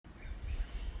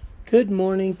Good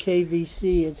morning,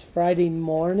 KVC. It's Friday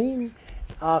morning,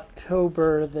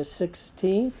 October the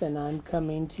 16th, and I'm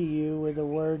coming to you with a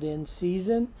word in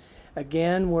season.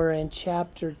 Again, we're in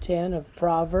chapter 10 of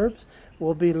Proverbs.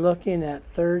 We'll be looking at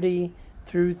 30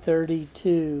 through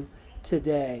 32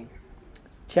 today.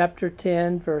 Chapter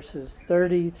 10, verses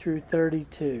 30 through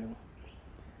 32.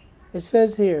 It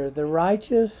says here, "The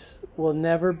righteous will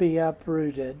never be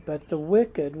uprooted, but the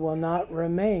wicked will not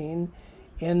remain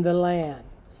in the land."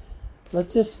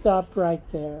 Let's just stop right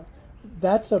there.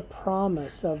 That's a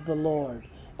promise of the Lord.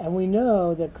 And we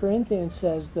know that Corinthians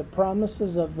says the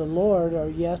promises of the Lord are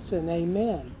yes and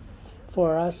amen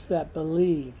for us that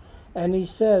believe. And he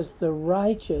says the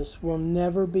righteous will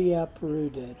never be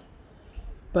uprooted,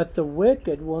 but the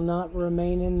wicked will not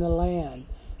remain in the land.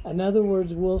 In other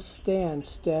words, we'll stand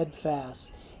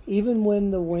steadfast. Even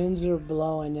when the winds are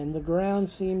blowing and the ground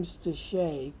seems to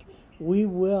shake, we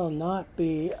will not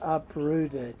be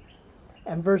uprooted.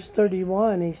 And verse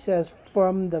 31, he says,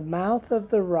 "From the mouth of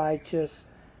the righteous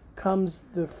comes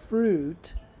the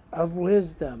fruit of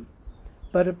wisdom,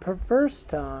 but a perverse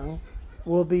tongue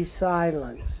will be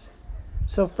silenced."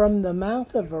 So from the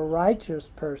mouth of a righteous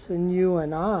person, you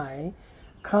and I,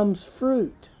 comes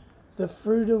fruit, the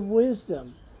fruit of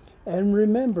wisdom. And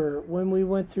remember, when we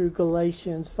went through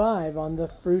Galatians 5 on the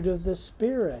fruit of the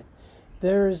Spirit,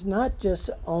 there is not just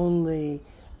only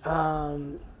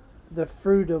the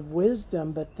fruit of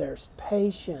wisdom, but there's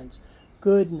patience,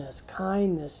 goodness,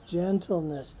 kindness,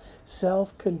 gentleness,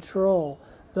 self-control.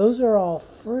 Those are all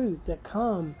fruit that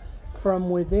come from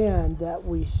within that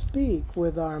we speak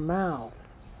with our mouth.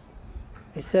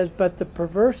 It says, but the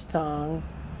perverse tongue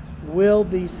will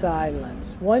be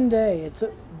silenced. One day,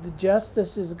 the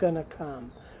justice is going to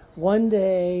come. One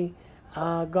day,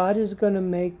 God is going to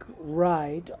make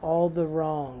right all the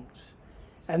wrongs.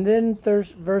 And then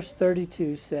verse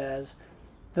 32 says,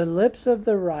 "The lips of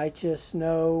the righteous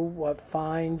know what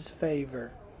finds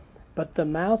favor, but the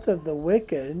mouth of the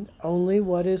wicked only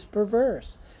what is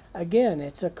perverse." Again,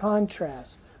 it's a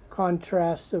contrast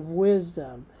of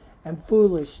wisdom and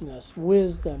foolishness,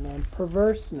 wisdom and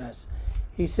perverseness.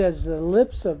 He says the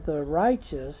lips of the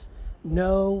righteous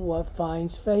know what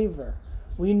finds favor.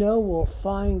 We know we'll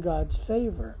find God's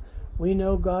favor. We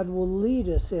know God will lead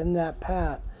us in that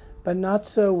path. But not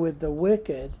so with the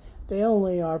wicked. They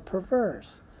only are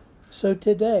perverse. So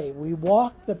today we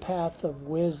walk the path of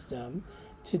wisdom.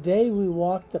 Today we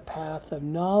walk the path of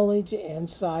knowledge,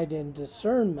 insight, and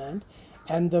discernment,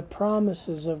 and the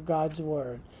promises of God's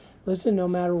Word. Listen, no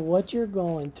matter what you're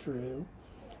going through,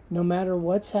 no matter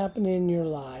what's happening in your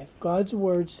life, God's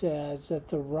Word says that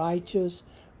the righteous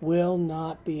will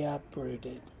not be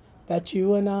uprooted. That's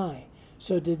you and I.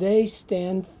 So today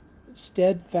stand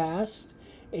steadfast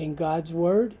in God's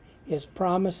Word, His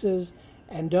promises,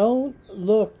 and don't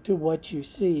look to what you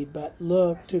see, but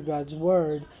look to God's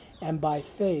Word, and by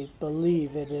faith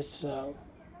believe it is so.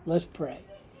 Let's pray.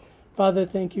 Father,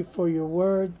 thank you for your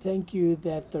Word. Thank you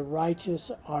that the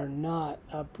righteous are not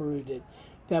uprooted,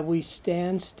 that we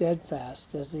stand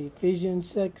steadfast, as Ephesians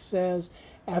 6 says,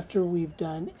 after we've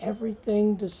done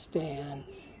everything to stand,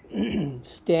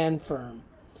 stand firm.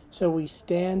 So we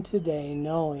stand today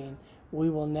knowing we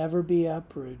will never be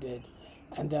uprooted,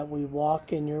 and that we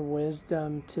walk in your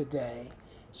wisdom today.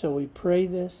 So we pray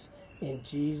this in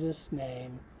Jesus'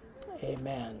 name.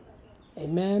 Amen.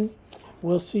 Amen.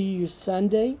 We'll see you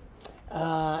Sunday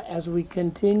as we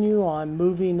continue on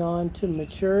moving on to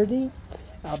maturity.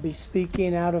 I'll be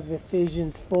speaking out of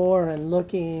Ephesians 4 and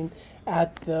looking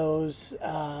at those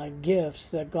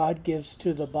gifts that God gives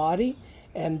to the body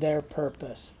and their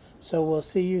purpose. So we'll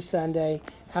see you Sunday.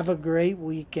 Have a great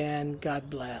weekend.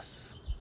 God bless.